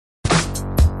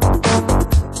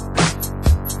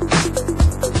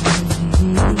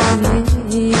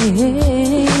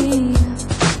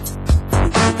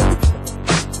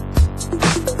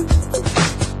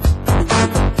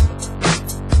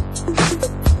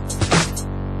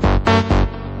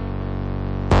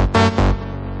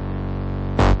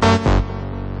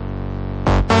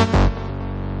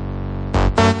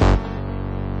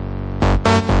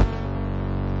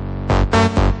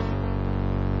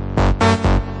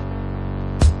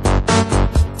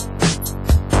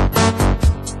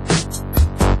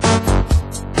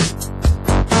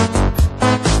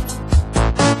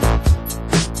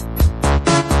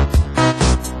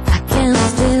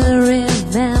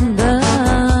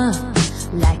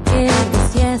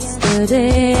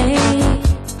yesterday.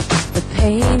 The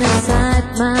pain inside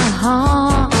my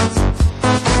heart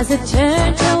as it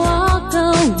turned to walk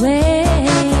away.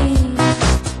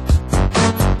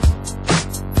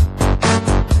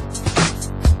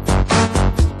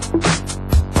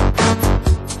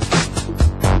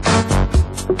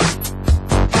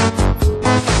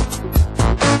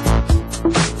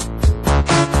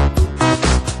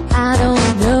 I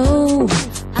don't know,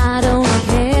 I don't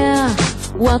care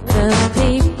what the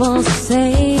people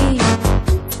say.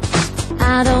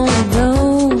 I don't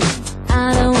know,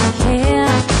 I don't care,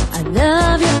 I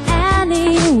love you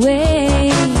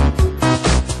anyway.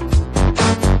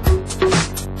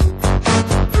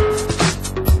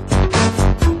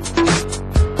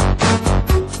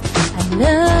 I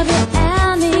love you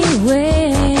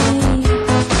anyway.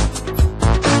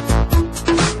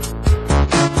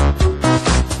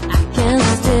 I can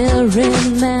still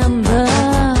remember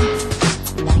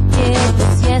like it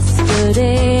was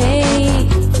yesterday,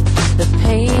 the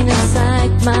pain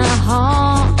inside my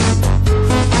heart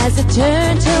as it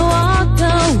turned to walk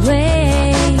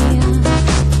away.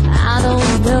 I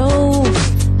don't know,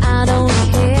 I don't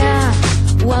care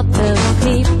what the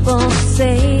people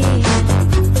say.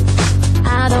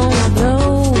 I don't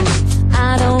know,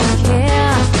 I don't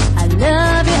care, I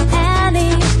love you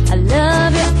I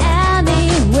love you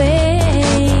anyway.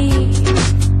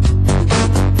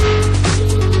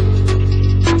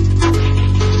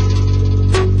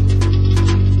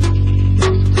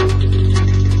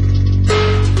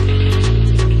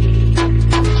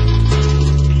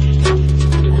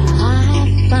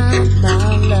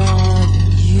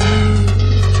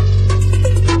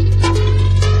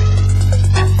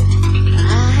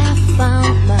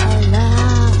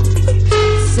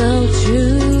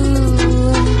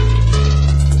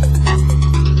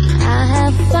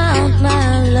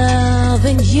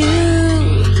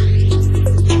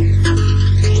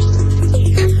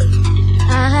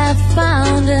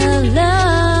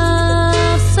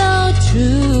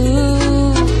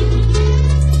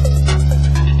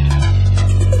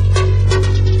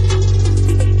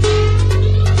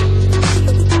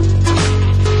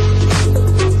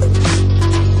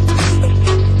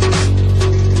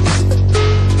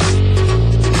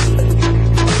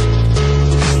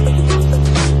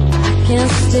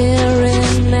 Still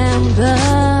remember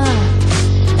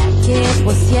like it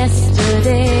was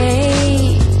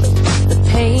yesterday, the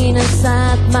pain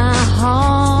inside my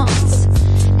heart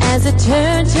as it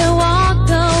turned to walk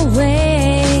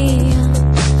away.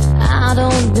 I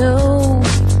don't know,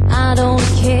 I don't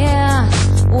care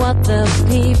what the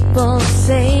people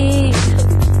say.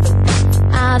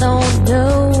 I don't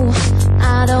know,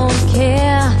 I don't care.